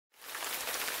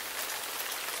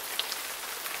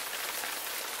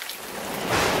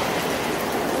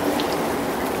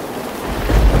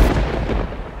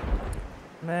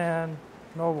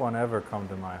anyone ever come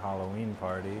to my Halloween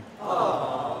party?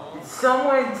 Oh, did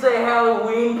someone say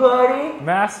Halloween party?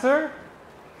 Master?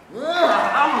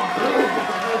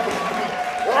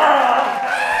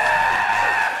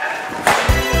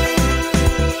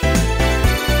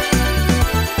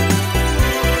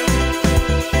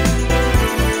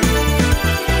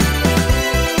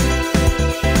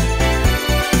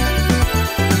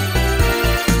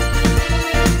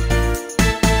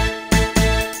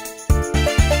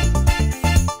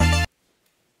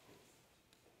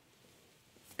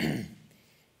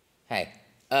 Hey,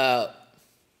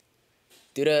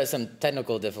 due to some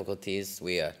technical difficulties,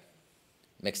 we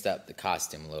mixed up the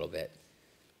costume a little bit.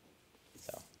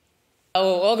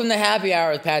 Welcome to Happy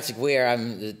Hour with Patrick Weir.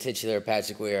 I'm the titular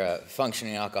Patrick Weir, a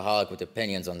functioning alcoholic with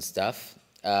opinions on stuff.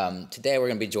 Today we're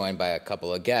going to be joined by a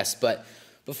couple of guests, but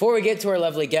before we get to our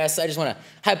lovely guests, I just want to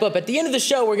hype up. At the end of the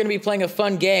show, we're going to be playing a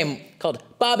fun game called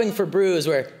Bobbing for Brews,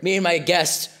 where me and my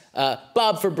guest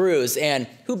Bob for Brews, and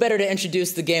who better to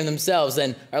introduce the game themselves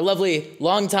than our lovely,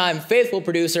 longtime, faithful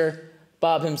producer,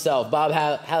 Bob himself. Bob,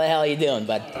 how the hell are you doing,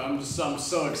 bud? I'm so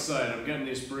excited. I'm getting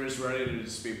these brews ready to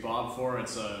just be Bob for.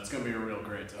 It's gonna be a real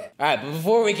great time. All right, but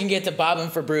before we can get to Bobbing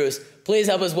for Brews, please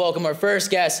help us welcome our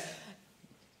first guest,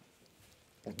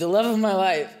 the love of my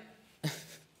life, the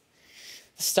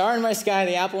star in my sky,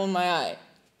 the apple in my eye,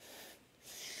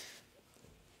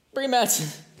 Brie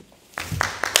Mattson.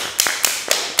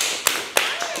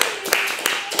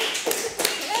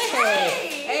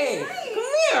 Hey,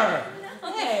 come here.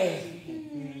 Hey.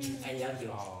 I love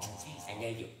you. I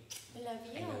love you. I love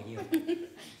you. I love you.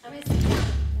 I'm gonna sit down.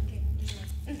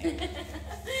 Okay.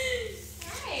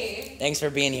 Hi. Thanks for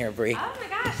being here, Brie. Oh my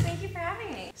gosh, thank you for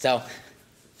having me. So,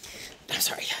 I'm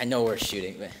sorry, I know we're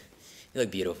shooting, but you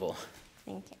look beautiful.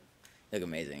 Thank you. You look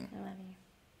amazing. I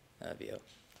love you.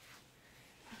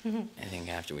 I love you. I think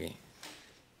after we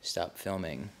stop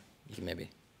filming, you can maybe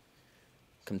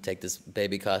come take this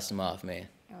baby costume off me.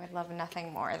 I would love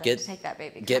nothing more than to take that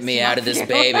baby. Get me out of this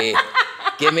baby.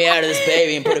 Get me out of this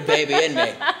baby and put a baby in me.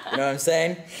 You know what I'm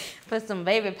saying? Put some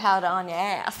baby powder on your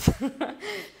ass.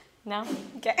 No?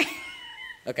 Okay.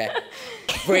 Okay.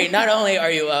 Brie, not only are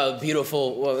you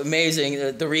beautiful,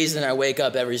 amazing, the reason I wake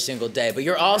up every single day, but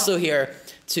you're also here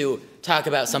to talk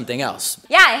about something else.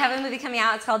 Yeah, I have a movie coming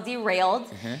out. It's called Derailed.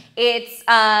 Mm-hmm. It's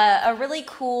a really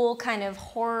cool kind of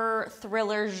horror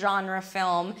thriller genre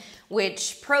film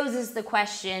which poses the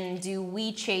question, do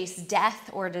we chase death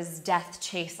or does death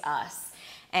chase us?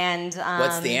 And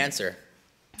what's the answer?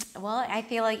 Well, I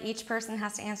feel like each person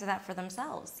has to answer that for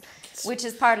themselves, which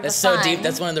is part of That's the fun. so deep.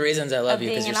 That's one of the reasons I love you,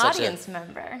 because you're such audience a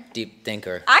member. deep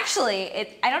thinker.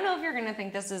 Actually, I don't know if you're gonna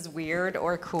think this is weird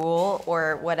or cool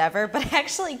or whatever, but I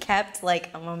actually kept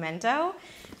like a memento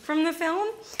from the film.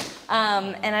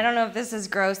 And I don't know if this is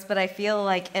gross, but I feel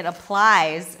like it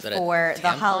applies for the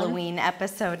Halloween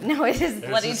episode. No, it is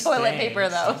bloody toilet paper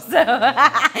though, so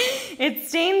it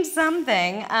stained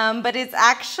something. But it's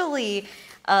actually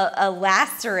a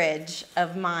lacerage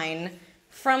of mine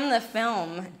from the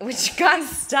film, which got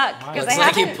stuck because It's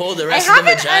like you pulled the rest of the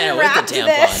vagina with the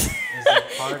tampon.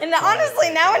 And honestly,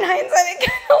 now in hindsight, it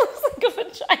kind of looks like a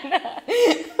vagina.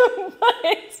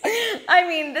 But I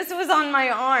mean, this was on my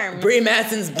arm. Brie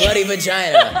Mattson's bloody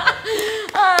vagina.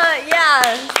 Yeah.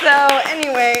 So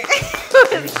anyway,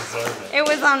 it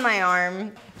was on my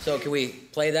arm. So can we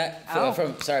play that?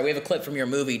 Sorry, we have a clip from your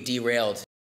movie Derailed.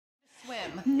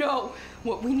 Swim. No.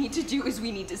 What we need to do is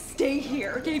we need to stay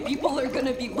here, okay? People are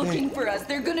gonna be looking for us.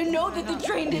 They're gonna know that the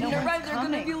train didn't arrive. They're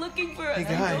gonna be looking for us. Hey,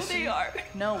 guys. I know they are.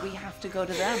 No, we have to go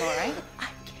to them, all right? I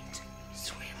can't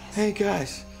swim. Hey,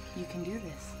 guys. You can do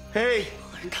this. Hey.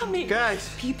 People are coming. Guys.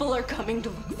 People are coming to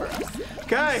look for us.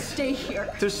 Guys. Stay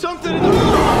here. There's something in the...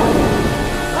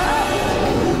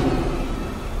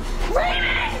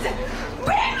 Raymond!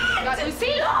 Raymond!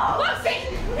 Lucy! Lucy!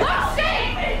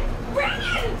 Lucy!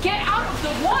 Raymond! Get out of the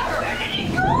water! Where did he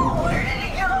go? Where did he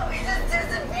go? He just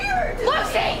disappeared!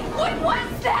 Lucy! What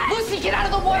was that? Lucy, get out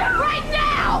of the water right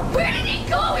now! Where did he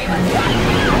go? He was running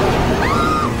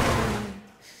out!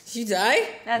 Did you die?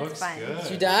 That's fine.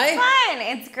 Did you die? It's fine.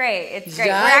 It's great. It's great.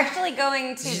 die? We're actually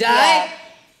going to. Did you die?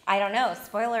 I don't know.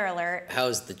 Spoiler alert.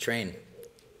 How's the train?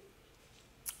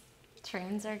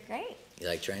 Trains are great. You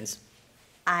like trains?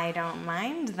 I don't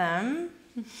mind them.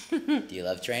 Do you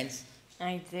love trains?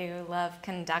 I do love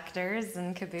conductors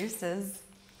and cabooses.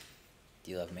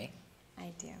 Do you love me?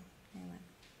 I do. I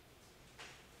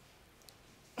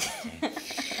love.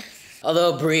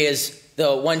 Although Brie is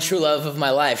the one true love of my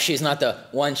life, she's not the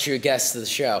one true guest of the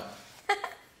show.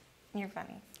 You're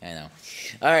funny. I know.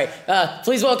 All right,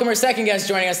 please welcome our second guest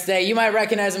joining us today. You might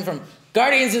recognize him from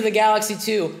Guardians of the Galaxy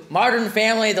 2, Modern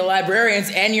Family, The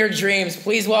Librarians, and Your Dreams.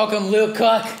 Please welcome Luke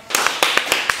Cook.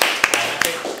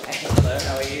 Hello,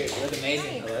 how are you? You look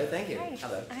amazing. Hi. Hello, thank you. Hi.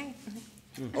 Hello. Hi.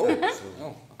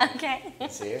 Oh. Okay.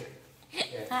 See you.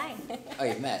 Hi. Oh,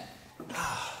 you've met.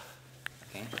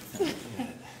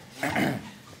 Okay.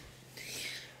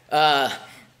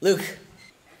 Luke,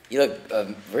 you look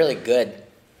really good.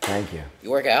 Thank you. You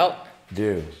work out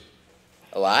Do.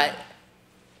 a lot?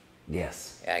 Yes.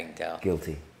 Yeah, I can tell.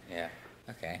 Guilty. Yeah.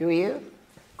 Okay. Who are you?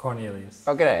 Cornelius.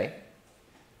 Oh, g'day.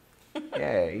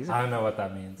 Yeah, he's I don't know what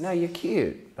that means. No, you're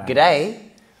cute. Thanks. G'day.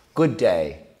 Good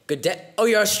day. Good day. Oh,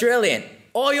 you're Australian.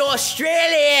 Oh, you're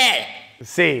Australian.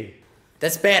 See.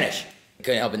 That's Spanish. I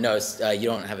couldn't help but notice you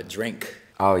don't have a drink.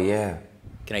 Oh, yeah.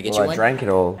 Can I get Well, you I one? drank it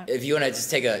all. If you want to just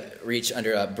take a reach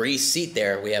under Bree's seat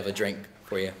there, we have a drink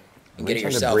for you. And get it Reach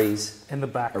under yourself. Breeze. In the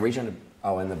back. I reach under...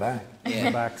 Oh, in the back. In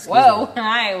the back. excuse Whoa. me.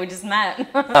 Hi. We just met.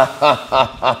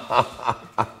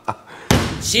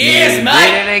 Cheers,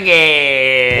 mate! Did it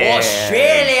again.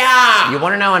 Australia! You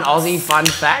want to know an Aussie fun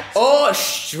fact?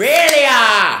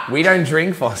 Australia! We don't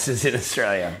drink Fosters in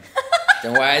Australia.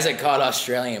 Then why is it called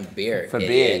Australian beer? For idiot?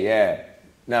 beer, yeah.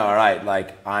 No, all right,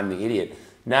 like, I'm the idiot.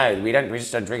 No, we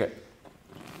just don't drink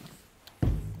it.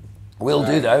 Will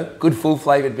do, though. Good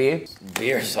full-flavoured beer.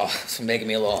 Beer's also making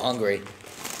me a little hungry.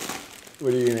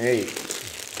 What are you going to eat?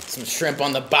 Some shrimp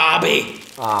on the barbie.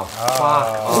 Oh, fuck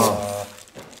off.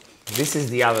 This is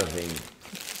the other thing.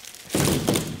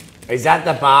 Is that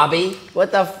the Barbie?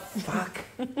 What the fuck?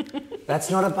 That's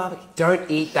not a Barbie. Don't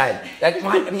eat that. That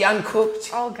might be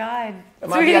uncooked. Oh God. It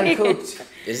might be uncooked.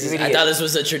 I thought this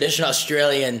was a traditional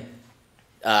Australian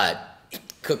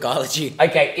cookology.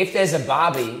 Okay, if there's a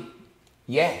Barbie,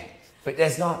 yeah. But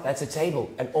there's not. That's a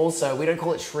table. And also, we don't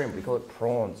call it shrimp. We call it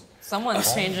prawns.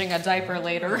 Someone's changing a diaper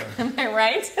later. Am I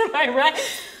right? Am I right?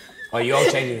 Oh, you're all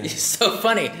changing You're it. so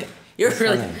funny. You're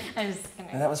really... Funny. I just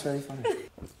kidding. No, that was really funny.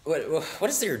 What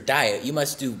is your diet? You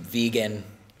must do vegan,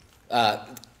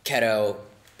 keto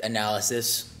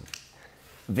analysis.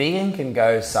 Vegan can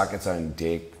go suck its own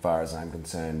dick, as far as I'm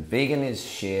concerned. Vegan is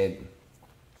shit.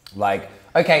 Like,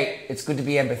 okay, it's good to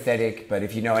be empathetic, but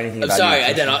if you know anything I'm about sorry, I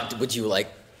nutrition- did not... Would you like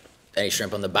any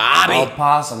shrimp on the barbie? I'll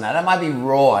pass on that. That might be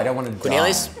raw. I don't want to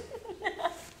Cornelius? die.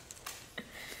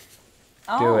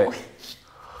 Oh. Do it.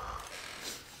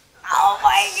 Oh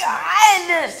my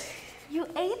God! You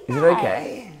ate that. Is it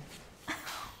okay? Oh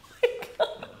my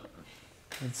God.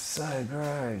 It's so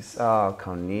gross. Oh,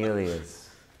 Cornelius.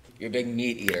 You're a big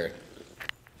meat eater.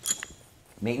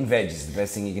 Meat and veg is the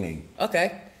best thing you can eat.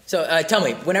 Okay. So tell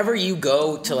me, whenever you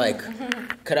go to like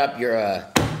cut up your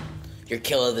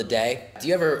kill of the day, do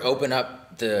you ever open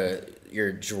up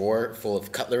your drawer full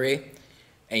of cutlery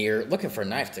and you're looking for a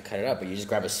knife to cut it up, but you just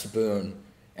grab a spoon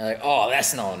and like, oh,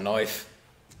 that's not a knife.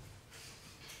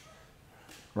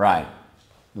 Right.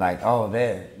 Like, oh,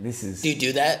 there. This is... Do you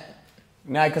do that?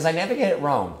 No, because I never get it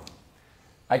wrong.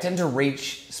 I tend to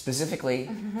reach specifically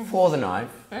for the knife.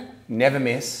 Never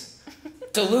miss.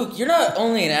 So Luke, you're not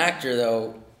only an actor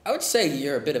though. I would say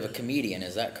you're a bit of a comedian.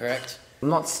 Is that correct? I'm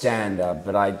not stand-up,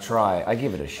 but I try. I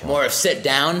give it a shot. More of sit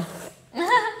down.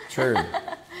 True.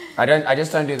 I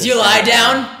just don't do the Do you lie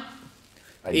stand-up. down?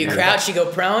 I You do. crouch. You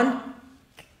go prone.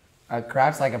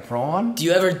 Crab's like a prawn? Do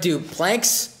you ever do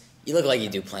planks? You look like you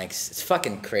do planks. It's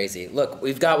fucking crazy. Look,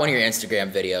 we've got one of your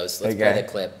Instagram videos. Let's play Okay. the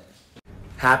clip.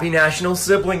 Happy National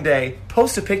Sibling Day.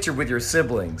 Post a picture with your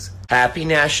siblings. Happy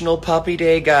National Puppy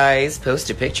Day, guys.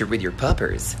 Post a picture with your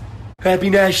puppers.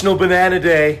 Happy National Banana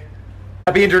Day.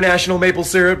 Happy International Maple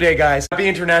Syrup Day, guys. Happy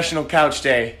International Couch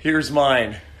Day. Here's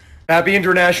mine. Happy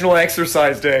International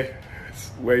Exercise Day.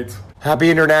 Wait.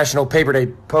 Happy International Paper Day.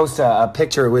 Post a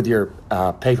picture with your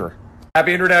paper.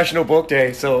 Happy International Book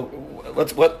Day. So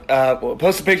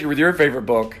post a picture with your favorite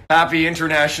book. Happy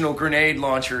International Grenade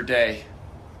Launcher Day.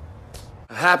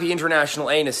 Happy International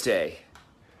Anus Day.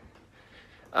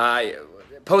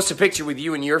 Post a picture with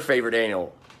you and your favorite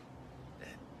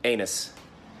anus.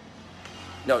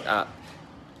 No,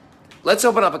 let's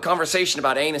open up a conversation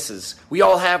about anuses. We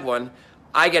all have one.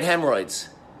 I get hemorrhoids.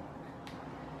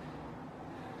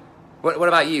 What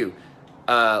about you?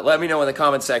 Let me know in the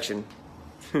comment section.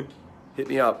 Hit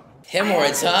me up.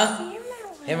 Hemorrhoids, huh?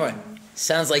 Hemorrhoid.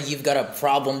 Sounds like you've got a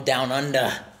problem down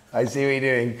under. I see what you're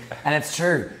doing. And it's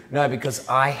true. No, because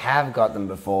I have got them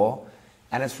before,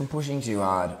 and it's from pushing too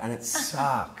hard, and it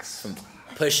sucks. From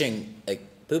pushing, like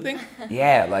pooping?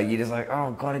 Yeah, like you're just like,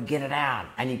 oh, gotta get it out,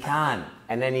 and you can't,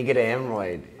 and then you get a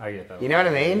hemorrhoid. I get that. You know what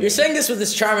I mean? You're saying this with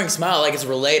this charming smile like it's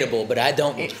relatable, but I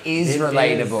don't. It is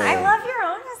relatable. I love your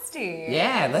honesty.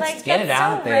 Yeah, let's Like, get it that's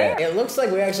out so there. rare. It looks like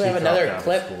we actually have He another dropped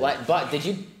out of clip. school. But did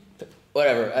you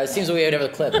Whatever. It seems like we have a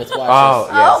clip. Let's watch Oh,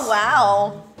 this. yes. Oh,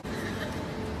 wow.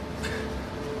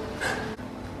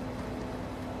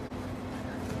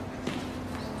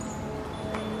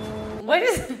 What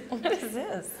is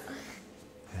this?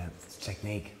 It's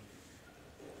technique.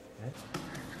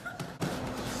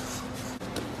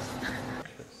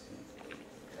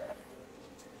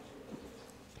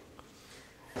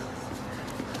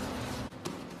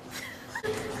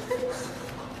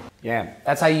 Yeah,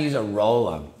 that's how you use a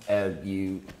roller.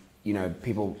 You know,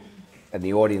 people in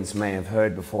the audience may have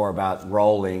heard before about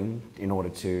rolling in order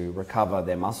to recover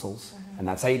their muscles, and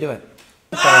that's how you do it.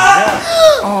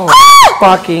 Oh,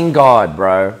 fucking God,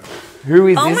 bro. Who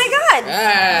is this? Oh my God.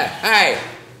 Hi.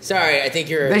 Sorry, I think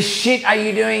you're... The shit are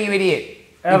you doing, you idiot?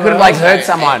 Hello. You could have, like, hurt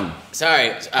someone. Hey, sorry.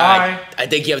 Hi. I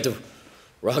think you have the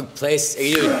wrong place. Are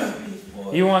you doing...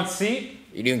 You want seat?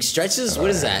 You doing stretches? What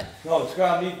is that? No, it's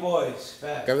Ground Beef Boys.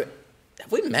 Fact.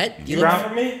 Have we met? You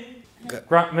remember me?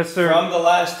 Mr. From the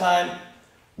last time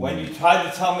when you tried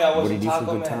to tell me I What wasn't did you do for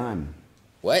Taco good Man. time?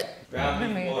 What?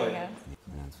 Ground Beef Boys.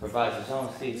 Provides his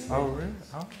own seats. Oh, really?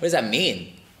 Oh. What does that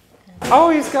mean? Oh,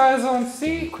 he's got his own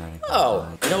seat. Oh,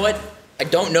 you know what? I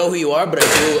don't know who you are, but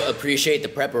I do appreciate the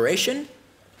preparation.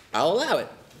 I'll allow it.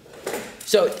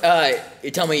 So,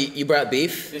 you tell me you brought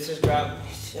beef? This is Ground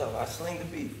Beef. Yo, I sling the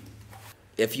beef.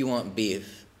 If you want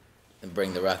beef, then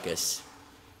bring the ruckus.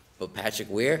 But Patrick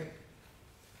Weir,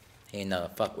 he ain't nothing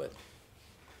to fuck with.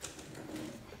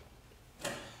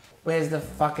 Where's the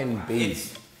fucking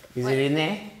beef? Is it in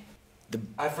there?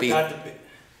 I forgot the beef.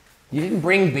 You didn't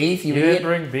bring beef, you You idiot? didn't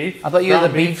bring beef? I thought you were the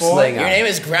Ground beef boy? slinger. Your name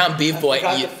is Ground Beef Boy. I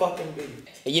forgot the fucking beef.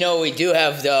 You know what we do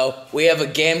have, though? We have a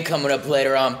game coming up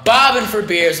later on. Bobbing for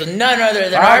beers with none other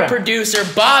than our Bobbin'. producer,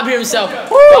 Bob himself.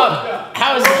 Bob,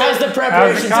 how's the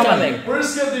preparations coming? coming? We're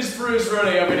just getting these brews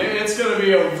ready. I mean, it's gonna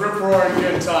be a rip-roaring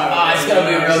good time. Oh, it's gonna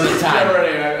be a real good time. Get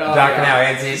ready. Darken our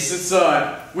answers.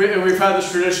 We've had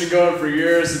this tradition going for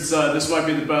years. This might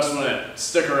be the best one yet.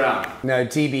 Stick around. No,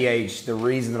 TBH, the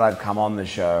reason that I've come on the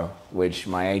show, which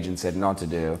my agent said not to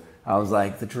do, I was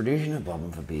like, the tradition of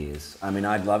bobbing for beers. I mean,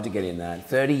 I'd love to get in that.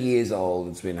 30 years old,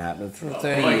 it's been happening.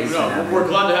 30 years. We're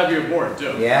glad to have you aboard,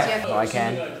 too. Yeah, I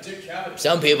can.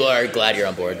 Some people are glad you're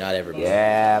on board, not everybody.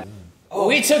 Yeah.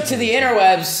 We took to the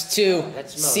interwebs to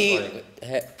see...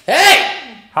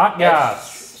 Hey! Hot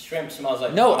gas. Shrimp smells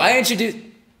like No, I introduced...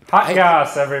 Hot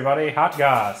gas, everybody. Hot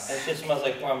gas. That shit smells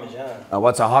like Parmesan.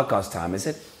 What's a hot goss time, is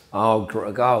it? Oh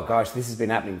gosh, this has been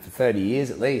happening for 30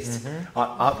 years at least.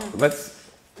 Let's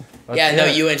Yeah, no, hear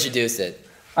it. you introduced it.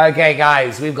 Okay,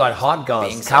 guys, we've got hot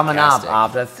Being goss coming up sarcastic.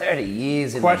 after 30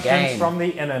 years in Questions the game. from the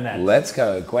internet. Let's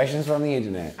go. Questions from the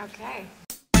internet. Okay.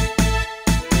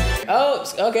 Oh,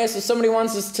 okay, so somebody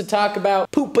wants us to talk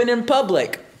about pooping in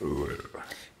public.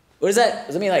 What is that?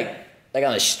 Does that mean like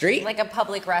on the street? Like a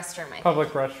public restroom, I think. Public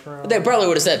restroom. They probably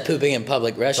would have said pooping in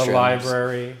public restrooms. The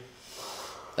library.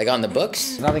 Like on the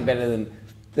books? There's nothing better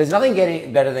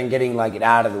than getting like it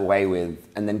out of the way with,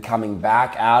 and then coming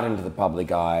back out into the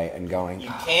public eye and going. You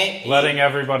can't Letting eat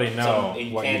everybody know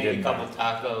you what you can't did. eat a couple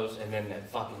tacos and then that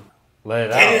fucking Let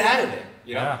it get it out. out of there.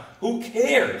 You know? Yeah. Who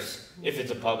cares if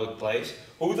it's a public place?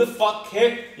 Who the fuck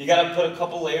cares? You gotta put a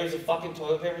couple layers of fucking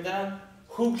toilet paper down?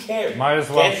 Who cares? Might as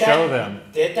well Get show that- them.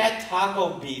 Get that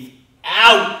taco beef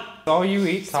out! All you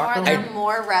eat So are taco. there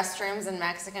more restrooms in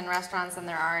Mexican restaurants than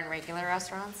there are in regular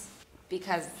restaurants?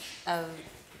 Because of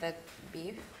the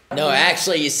beef? No,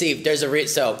 actually, you see, there's a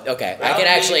okay, I can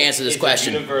actually answer this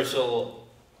question. Universal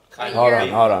kind Hold of on,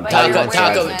 hold on. But Patty you're wants to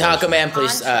bringing answer. Taco Man,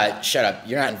 please, Entree. shut up.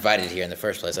 You're not invited here in the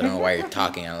first place. I don't know why you're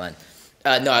talking online.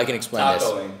 No, I can explain this.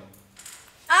 tacoing.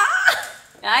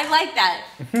 I like that.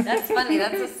 That's funny.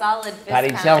 That's a solid fist Patty,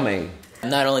 pound. tell me.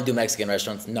 Not only do Mexican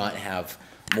restaurants not have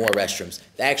more restrooms,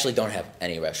 they actually don't have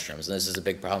any restrooms. And this is a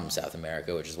big problem in South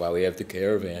America, which is why we have the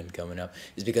caravan coming up,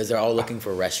 is because they're all looking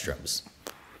for restrooms.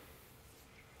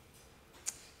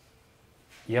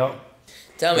 Yep.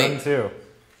 Tell me, Them too.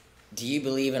 do you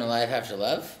believe in a life after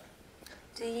love?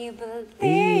 Do you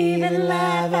believe in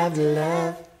love after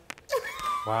love?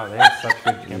 Wow, they have such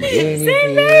good chemistry.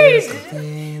 Same age!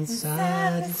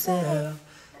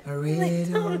 I really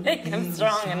don't think I'm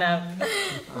strong enough.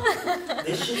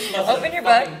 This shit smells Open like your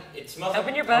book. fucking- It smells Open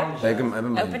like your book.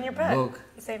 Parmesan. Open your book.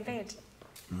 Same page.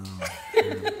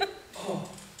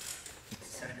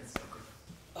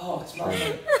 Oh, it smells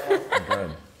like...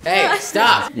 Hey,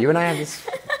 stop! You and I have this.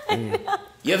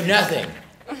 You have nothing.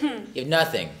 You have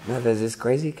nothing. No, there's this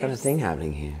crazy kind of thing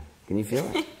happening here. Can you feel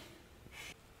it?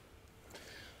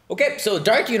 Okay, so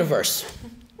Dark Universe.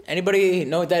 Anybody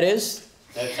know what that is?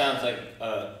 That sounds like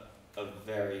a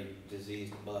very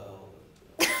diseased butthole.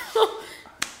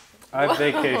 I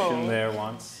vacationed there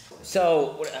once.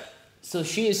 So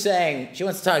she is saying she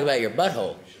wants to talk about your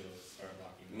butthole.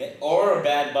 Or a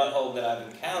bad butthole that I've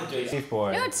encountered.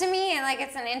 No, to me, like,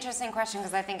 it's an interesting question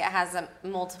because I think it has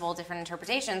multiple different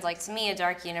interpretations. Like, to me, a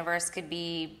dark universe could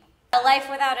be a life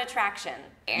without attraction.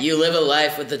 You live a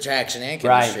life with attraction and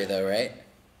chemistry, though, right?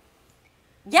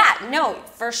 Yeah, no,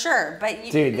 for sure.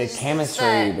 But dude, the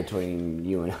chemistry between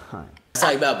you and I. Let's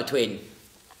talk about between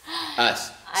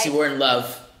us. See, we're in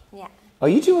love. Yeah. Oh,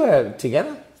 you two are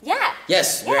together? Yeah.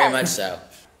 Yes, very much so.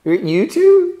 You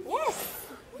two? Yes.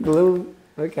 A little.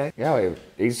 Okay. Yeah, well,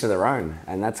 each to their own,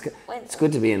 and that's good. It's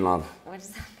good to be in love. What does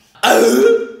that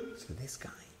mean? So this guy,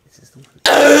 this is the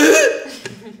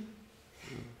one.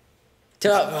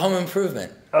 To Home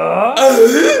Improvement. What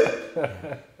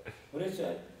is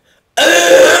that?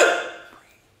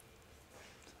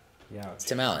 Yeah. It's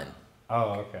Tim Allen.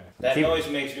 Oh, okay. That noise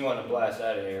makes me want to blast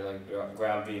out of here, like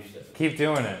ground beef. Keep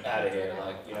doing it. Out of here,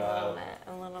 like, you know.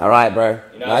 All right, bro.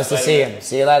 You know, Nice to see you.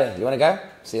 See you later. You want to go?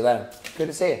 See you later. Good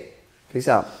to see you. Peace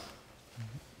out.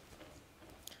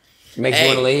 Makes you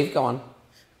want to leave? Go on.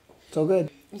 It's all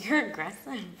good. You're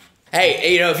aggressive.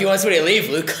 Hey, you know, if you want somebody to leave,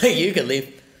 Luke, you can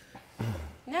leave.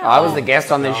 No. I was the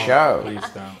guest on this show. Please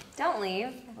don't. Don't leave.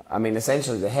 I mean,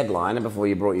 essentially the headliner before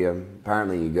you brought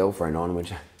apparently your girlfriend on,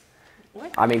 which,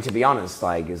 What? I mean, to be honest,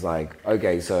 like, is like,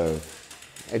 okay, so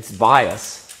it's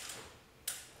bias.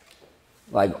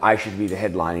 Like, I should be the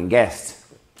headlining guest.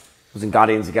 It was in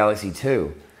Guardians of the Galaxy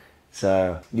 2.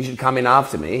 So you should come in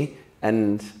after me,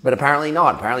 but apparently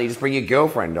not. Apparently you just bring your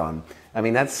girlfriend on. I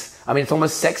mean, it's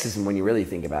almost sexism when you really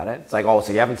think about it. It's like, oh,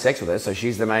 so you're having sex with her, so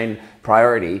she's the main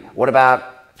priority. What about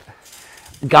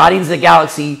Guardians of the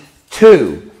Galaxy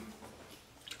 2?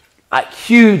 A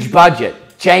huge budget.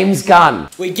 James Gunn.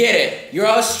 We get it. You're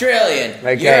Australian.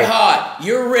 Okay. You're hot.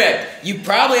 You're ripped. You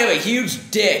probably have a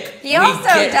huge dick. He also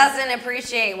doesn't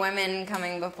appreciate women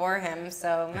coming before him,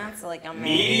 so that's like a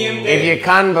medium If you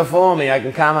come before me, I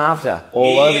can come after.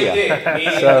 All over you.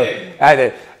 Medium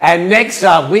So, and next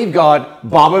up, we've got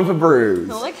Bobbing for Brews.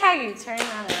 Look how you turn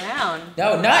that around.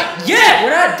 No, not yet.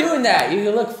 We're not doing that. You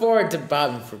can look forward to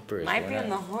Bobbing for Bruce. Might be in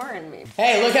the whore in me.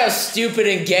 Hey, look how stupid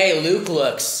and gay Luke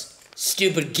looks.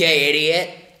 Stupid gay idiot.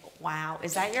 Wow,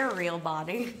 is that your real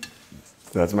body?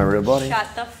 That's my real body. Shut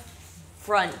the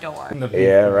front door.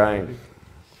 Yeah, right.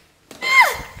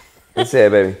 That's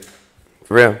it, baby.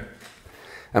 For real.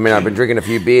 I mean, I've been drinking a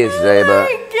few beers today, but...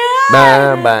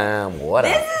 Bam, bam, what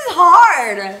This up? is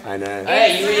hard. I know.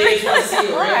 Hey, you idiots want to see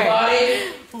your real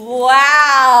body?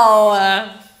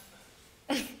 Wow.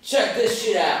 Check this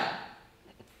shit out.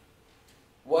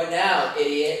 What now,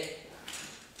 idiot?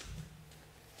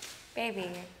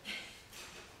 Baby.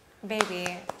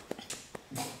 Baby.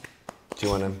 Do you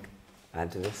want to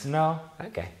add to this? No.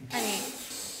 Okay. Honey.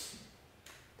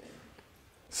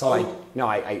 So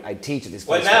I teach at this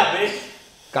What place. now, bitch?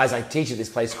 Guys, I teach at this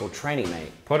place called Training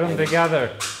Mate. Put them together.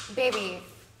 Baby.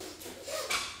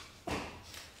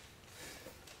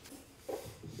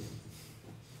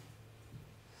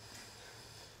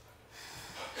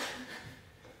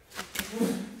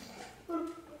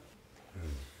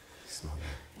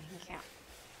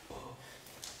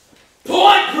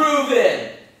 Point proven,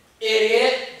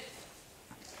 idiot.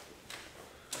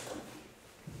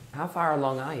 How far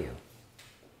along are you?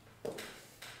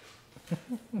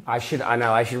 I should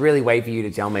really wait for you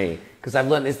to tell me, because I've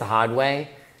learned this the hard way,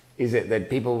 is that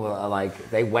people are like,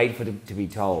 they wait for it to be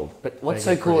told. But what's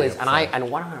so cool is, and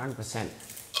 100%,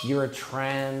 you're a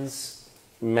trans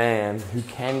man who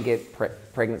can get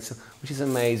pregnant, which is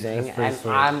amazing, and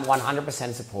sweet. I'm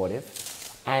 100%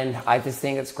 supportive, and I just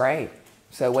think it's great.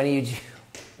 So when are you due?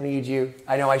 When are you due?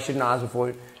 I know I shouldn't ask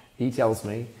before he tells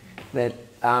me that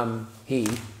he.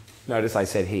 Notice I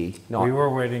said he, not. We were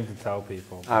waiting to tell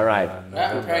people. All right.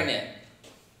 I'm pregnant.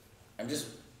 I'm just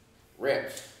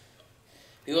ripped.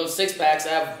 People have 6-packs. I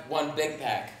have one big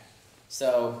pack.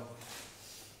 So.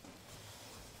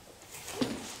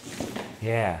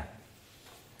 Yeah.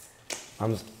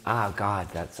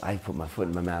 God, I put my foot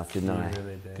in my mouth, didn't I?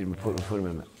 really did. Didn't put my foot in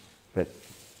my mouth. But.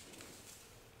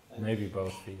 Maybe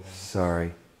both feet.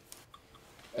 Sorry.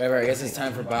 Whatever, I guess it's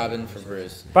time for Bobbin for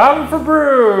Bruce. Bobbing for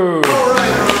Bruce!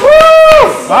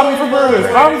 Woo! Bobbing for Bruce!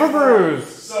 Bobbing for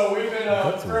Bruce! So we've been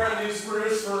preparing these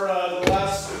brews for the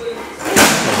last week.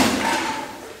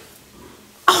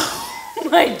 Oh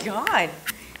my god.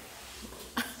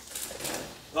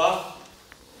 Huh?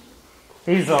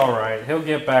 He's alright. He'll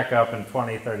get back up in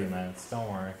 20, 30 minutes. Don't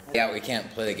worry. Yeah, we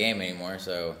can't play the game anymore,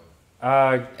 so.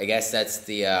 I guess that's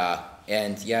the,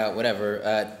 and yeah,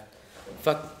 whatever.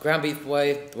 Fuck, Ground Beef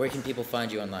Boy, where can people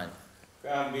find you online?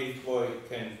 Ground Beef Boy,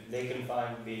 they can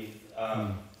find me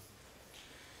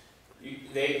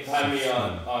They can find me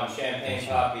on Champagne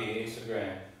Poppy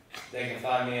Instagram. They can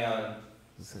find me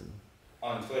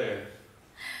on Twitter.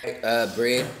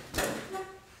 Brie,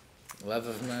 love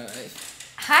of my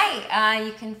life. Hi,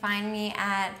 you can find me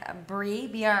at Brie,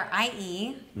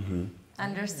 B-R-I-E,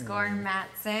 underscore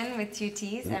Mattson with 2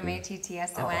 T's,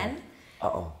 M-A-T-T-S-O-N.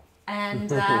 Uh-oh. And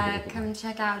come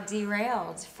check out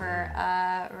Derailed for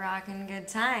a rockin' good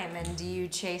time. And do you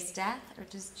chase death or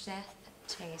does death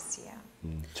chase you?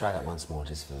 Try that once more,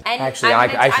 just for. And Actually,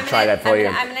 I should try that for you.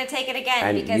 I'm gonna take it again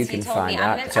And because you you can told find me.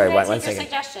 out. I'm Sorry, gonna one take your second.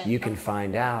 suggestion. You can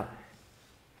find out.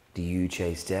 Do you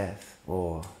chase death,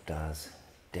 or does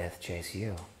death chase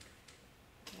you?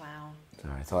 Wow.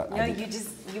 Sorry, I thought. No,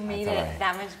 you made it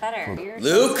that much better. You're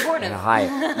Luke? so supportive.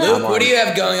 Hi. Luke, what do you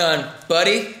have going on,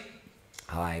 buddy?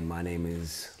 Hi, my name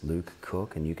is Luke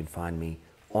Cook, and you can find me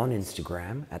on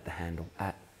Instagram at the handle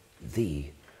at the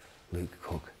Luke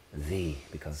Cook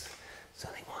because it's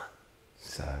only one.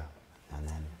 So, and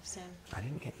then I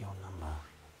didn't get your number.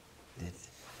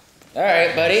 All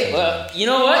right, buddy. Well, you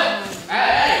know what?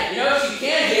 You know what you can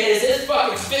get is this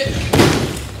fucking spit.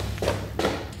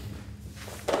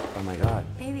 Oh my God.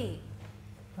 Baby.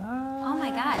 Oh my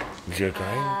God. Is you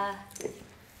okay?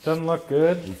 Doesn't look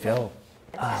good. You fell.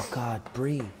 Oh God,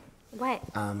 Brie. What?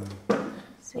 Why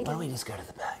don't we just go to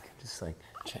the back? Just like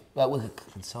check. Well, we could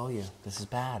console you. This is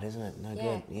bad, isn't it? No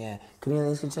good. Yeah. Can you at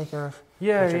least take care of?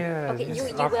 Yeah. Okay, you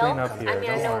I'll will? clean up here. I mean,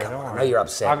 I know. Don't I worry. know you're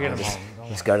upset. I'll get him Let's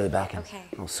home. go to the back and Okay.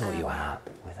 we'll sort you out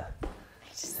with a.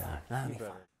 That'll be fine.